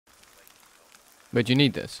Wait, do you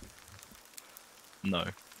need this? No.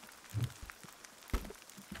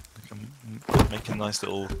 I'm making a nice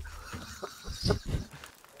little.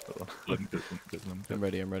 I'm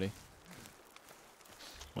ready.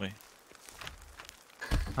 Wait.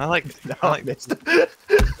 I like this.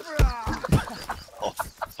 Oh,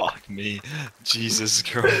 fuck me. Jesus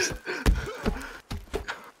Christ.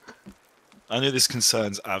 I know this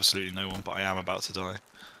concerns absolutely no one, but I am about to die.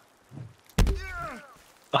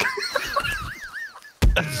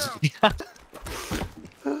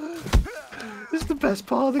 This is the best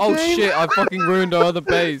part of the Oh game. shit! I fucking ruined our other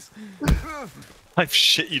base. I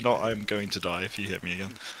shit you not, I'm going to die if you hit me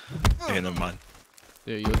again. Okay, never mind.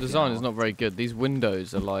 Dude, your design is not very good. These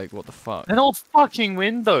windows are like, what the fuck? They're not fucking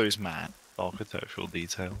windows, man. Architectural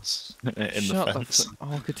details in Shut the fence.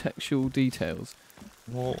 architectural details.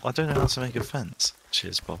 Well, I don't know how to make a fence.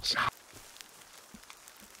 Cheers, boss.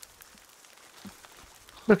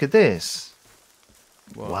 Look at this.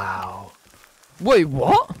 Whoa. Wow. Wait,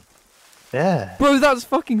 what? Yeah. Bro, that's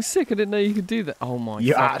fucking sick. I didn't know you could do that. Oh my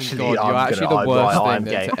You fucking actually, god, you're actually the worst thing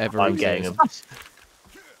to ever exist.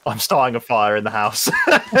 I'm starting a fire in the house.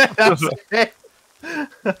 That's it.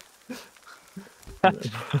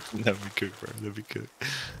 Let me cook, bro. Let me cook.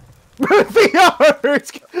 VR!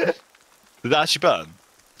 Did that actually burn?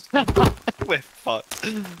 We're fucked.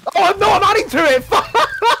 Oh no, I'm adding to it! Fuck!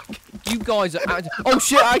 You guys are oh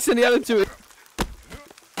shit, I accidentally added to it.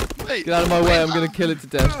 Wait, Get out of my way, I'm gonna kill it to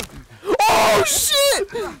death. Oh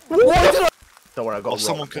shit! Why did I... Don't worry, I got oh, a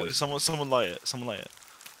someone, rock, boys. someone light it. Someone light it.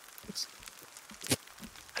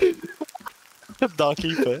 Dark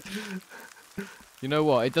keeper. You know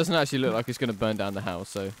what? It doesn't actually look like it's gonna burn down the house,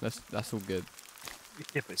 so that's all good.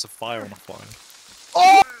 Yeah, but it's a fire on a fire.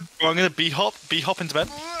 Oh! Bro, I'm gonna B-hop into bed.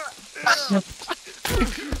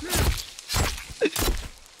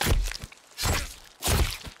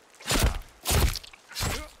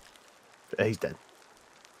 He's dead.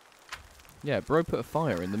 Yeah, bro put a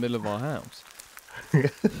fire in the middle of our house.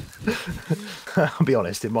 I'll be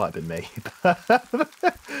honest, it might have been me.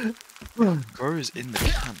 Bro is in the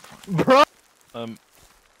camp. Bro!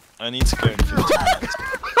 I need to go in 15 minutes.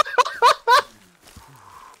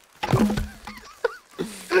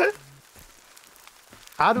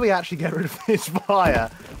 How do we actually get rid of this fire?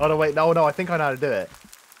 Oh no, wait, no, I think I know how to do it.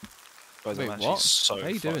 Guys, Wait, I'm actually what? so How are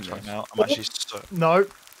you doing fucked right this? now. I'm actually so... No.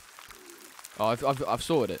 Oh, I've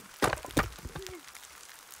sorted it.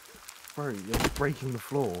 Bro, you're breaking the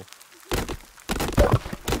floor.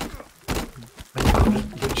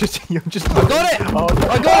 You're just. I got it! Oh, no.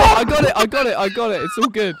 I got it! It's all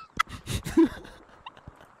good.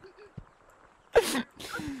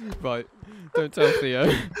 Right, don't tell Theo.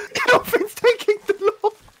 Kelvin's taking the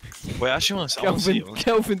long. Wait, I actually want to see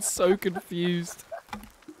Kelvin's so confused.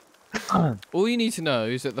 All you need to know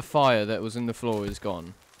is that the fire that was in the floor is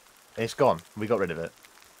gone. It's gone. We got rid of it.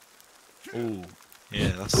 Ooh. Yeah,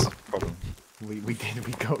 that's the problem. We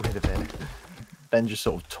got rid of it. Ben just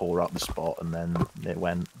sort of tore up the spot and then it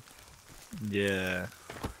went. Yeah.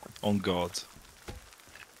 On God.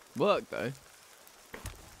 Work though.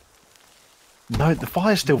 No, the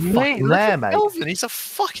fire's still fucking there, mate. Kelvin, he's a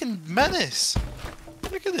fucking menace.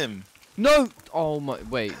 Look at him. No! Oh my,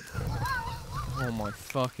 wait. Oh my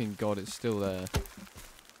fucking god, it's still there.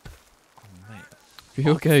 Oh, mate. Are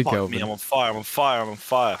you okay, Fuck Kelvin? me, I'm on fire.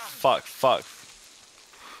 Fuck.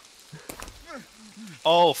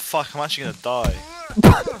 Oh, fuck, I'm actually gonna die.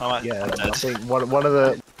 Yeah, I'm I dead. think one of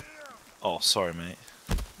the. Oh, sorry, mate.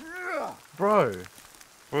 Bro.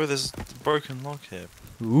 Bro, there's a broken log here.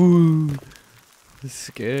 Ooh. It's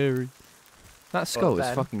scary. That skull is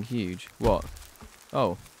Ben? fucking huge. What?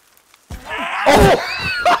 Oh.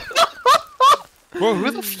 Bro,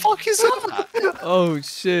 who the fuck is that? Oh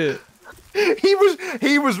shit. He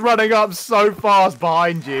was running up so fast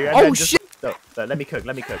behind you. And Oh, then just... shit! No, let me cook.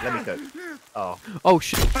 Oh. Oh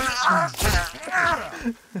shit.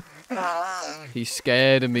 He's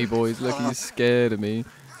scared of me, boys. Look, he's scared of me.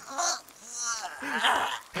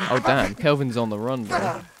 Oh damn, Kelvin's on the run,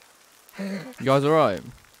 bro. You guys alright?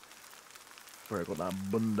 Bro, got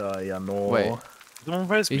that bunda, you know. Wait. Someone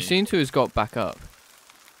res me. He seemed to have got back up.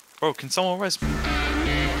 Bro, can someone res me?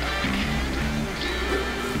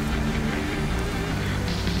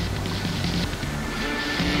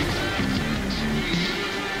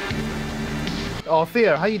 Oh,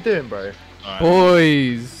 Theo, how you doing, bro? Alright.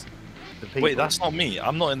 Boys! The people. Wait, that's not me.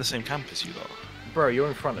 I'm not in the same camp as you, though. Bro, you're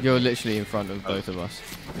in front of You're me. literally in front of both of us.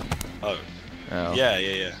 Oh. Oh.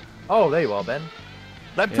 Yeah. Oh, there you are, Ben.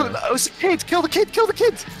 Let Yeah. Oh, it's a kid! Kill the kid!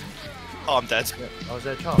 Oh, I'm dead. Oh, is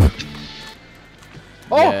there a child?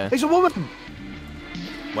 Oh, Yeah. it's a woman!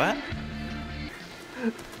 Where?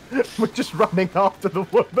 We're just running after the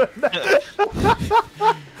woman.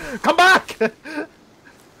 Come back!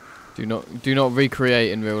 Do not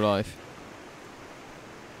recreate in real life.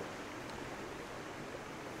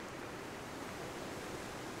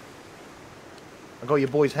 I got your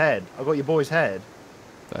boy's head. I got your boy's head.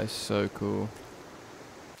 That is so cool.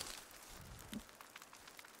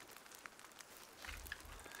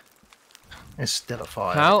 It's still a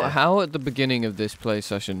fire. How at the beginning of this play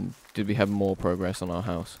session did we have more progress on our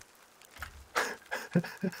house?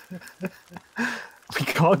 We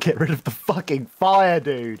can't get rid of the fucking fire,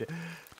 dude.